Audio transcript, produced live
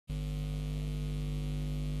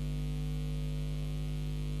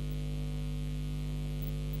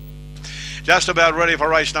just about ready for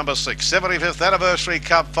race number 6. 75th Anniversary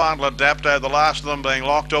Cup Final Adapto, the last of them being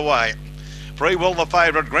locked away. Free Will the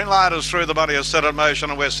favourite. Green light is through, the money is set in motion,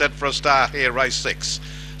 and we're set for a start here, race 6.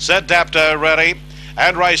 Set Dapto ready.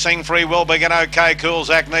 And racing, Free Will begin okay. Cool's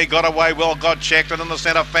Acne got away well, got checked, and in the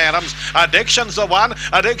centre, Phantoms. Addiction's the one.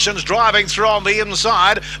 Addiction's driving through on the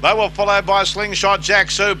inside. They were followed by Slingshot Jack,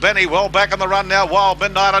 Sue Benny well back in the run now. Wild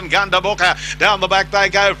Midnight and Gundabooka. Down the back they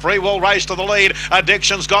go. Free Will race to the lead.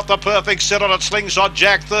 Addiction's got the perfect sit on it. Slingshot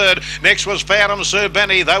Jack third. Next was Phantom, Sue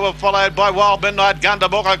Benny. They were followed by Wild Midnight,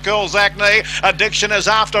 Gundabooka, Cool's Acne. Addiction is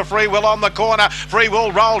after Free Will on the corner. Free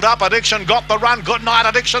Will rolled up. Addiction got the run. Good night.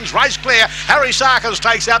 Addiction's race clear. Harry Sarkis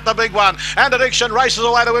takes out the big one, and Addiction races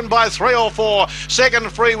away to win by 3 or 4.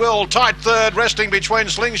 Second, Free Will, tight third, resting between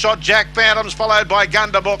Slingshot Jack, Phantoms, followed by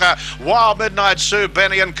Gundabooka. Wild Midnight, Sue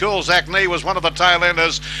Benny, and Cool's Acne was one of the tail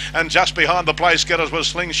enders, and just behind the place getters was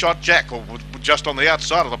Slingshot Jack, or just on the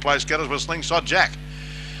outside of the place getters was Slingshot Jack.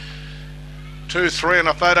 2, 3 and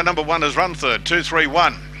a photo. Number 1 is run third. 2, 3,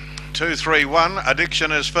 1. 2, 3, 1.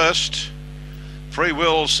 Addiction is first. Free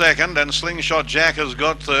Will second, and Slingshot Jack has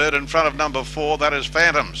got third in front of number 4, that is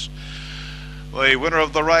Phantoms. The winner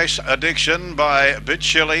of the race, Addiction, by Bit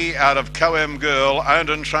Chilly out of Coem Girl, owned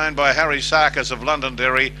and trained by Harry Sarkis of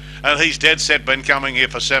Londonderry, and he's dead set been coming here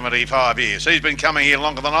for 75 years. He's been coming here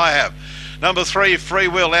longer than I have. Number 3, Free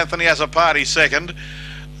Will, Anthony Has a Party second.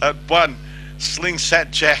 At 1,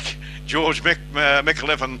 Slingshot Jack, George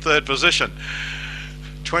Micallef in third position.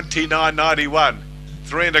 29.91.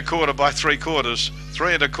 3 1/4 by 3/4.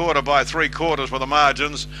 3 1/4 by 3/4 were the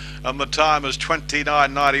margins, and the time is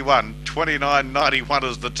 29.91. 29.91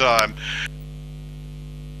 is the time.